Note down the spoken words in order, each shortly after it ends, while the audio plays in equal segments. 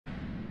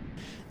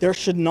There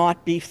should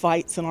not be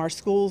fights in our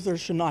schools. There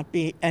should not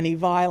be any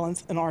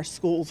violence in our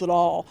schools at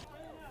all.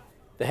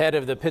 The head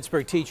of the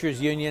Pittsburgh Teachers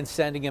Union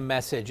sending a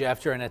message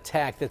after an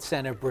attack that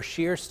sent a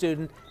Brashear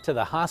student to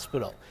the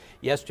hospital.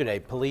 Yesterday,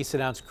 police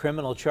announced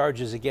criminal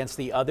charges against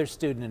the other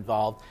student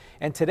involved.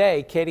 And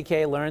today,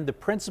 KDKA learned the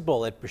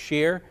principal at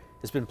Brashear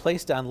has been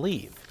placed on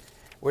leave.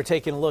 We're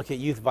taking a look at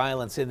youth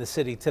violence in the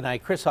city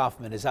tonight. Chris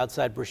Hoffman is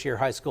outside Brashear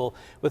High School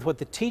with what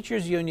the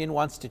Teachers Union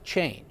wants to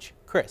change.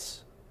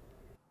 Chris.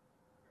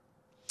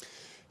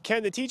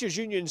 Ken, the Teachers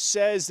Union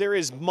says there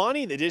is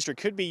money the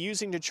district could be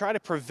using to try to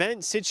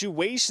prevent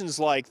situations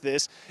like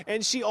this.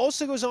 And she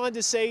also goes on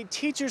to say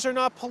teachers are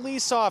not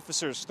police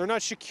officers. They're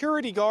not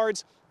security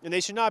guards, and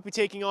they should not be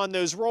taking on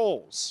those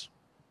roles.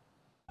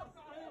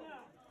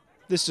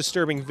 This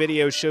disturbing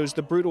video shows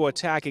the brutal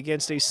attack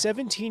against a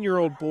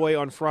 17-year-old boy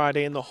on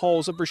Friday in the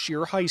halls of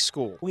Brashear High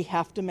School. We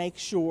have to make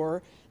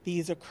sure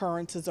these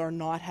occurrences are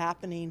not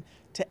happening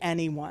to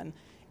anyone.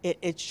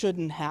 It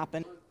shouldn't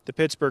happen. The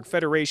Pittsburgh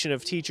Federation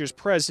of Teachers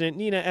president,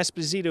 Nina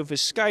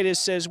Esposito-Viscitis,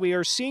 says we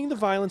are seeing the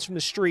violence from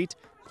the street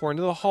pour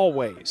into the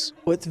hallways.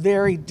 It's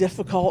very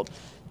difficult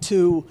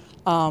to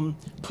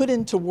put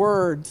into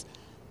words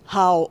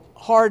how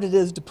hard it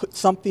is to put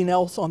something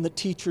else on the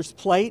teacher's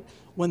plate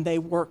when they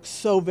work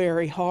so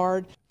very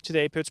hard.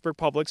 Today, Pittsburgh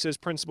Public says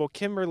Principal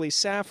Kimberly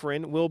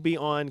Safran will be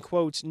on,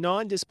 quote,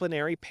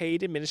 non-disciplinary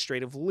paid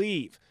administrative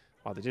leave,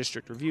 while the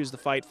district reviews the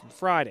fight from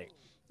Friday.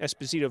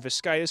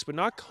 Esposito-Viscitis would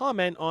not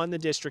comment on the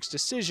district's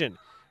decision.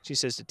 She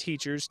says the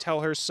teachers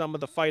tell her some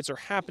of the fights are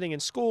happening in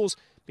schools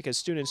because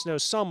students know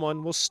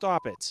someone will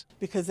stop it.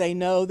 Because they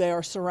know they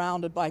are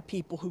surrounded by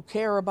people who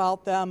care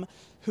about them,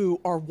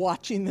 who are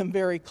watching them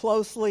very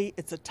closely.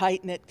 It's a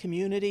tight-knit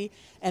community,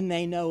 and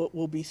they know it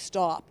will be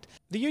stopped.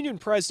 The union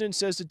president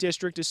says the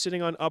district is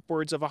sitting on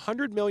upwards of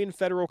 $100 million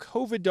federal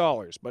COVID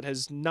dollars, but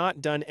has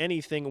not done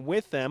anything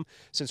with them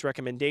since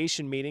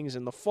recommendation meetings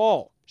in the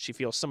fall. She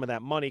feels some of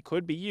that money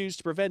could be used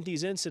to prevent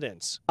these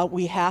incidents.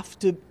 We have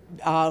to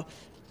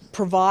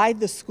provide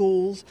the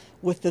schools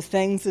with the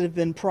things that have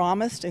been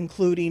promised,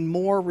 including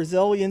more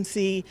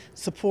resiliency,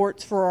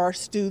 supports for our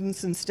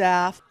students and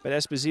staff. But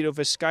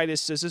Esposito-Viscitis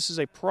says this is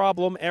a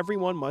problem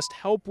everyone must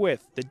help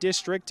with. The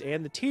district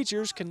and the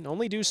teachers can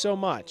only do so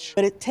much.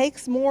 But it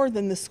takes more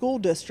than the school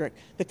district.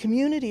 The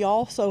community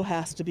also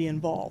has to be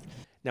involved.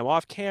 Now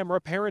off camera,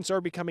 parents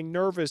are becoming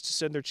nervous to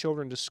send their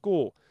children to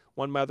school.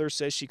 One mother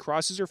says she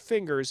crosses her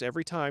fingers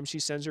every time she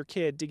sends her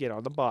kid to get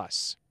on the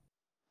bus.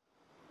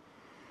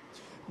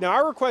 Now,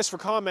 our requests for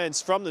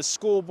comments from the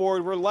school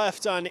board were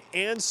left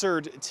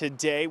unanswered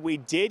today. We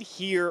did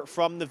hear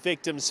from the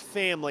victim's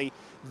family.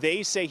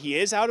 They say he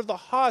is out of the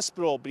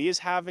hospital, but he is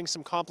having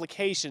some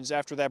complications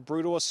after that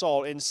brutal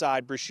assault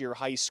inside Brashear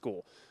High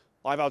School.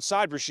 Live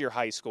outside Brashear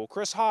High School,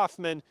 Chris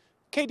Hoffman,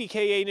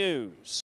 KDKA News.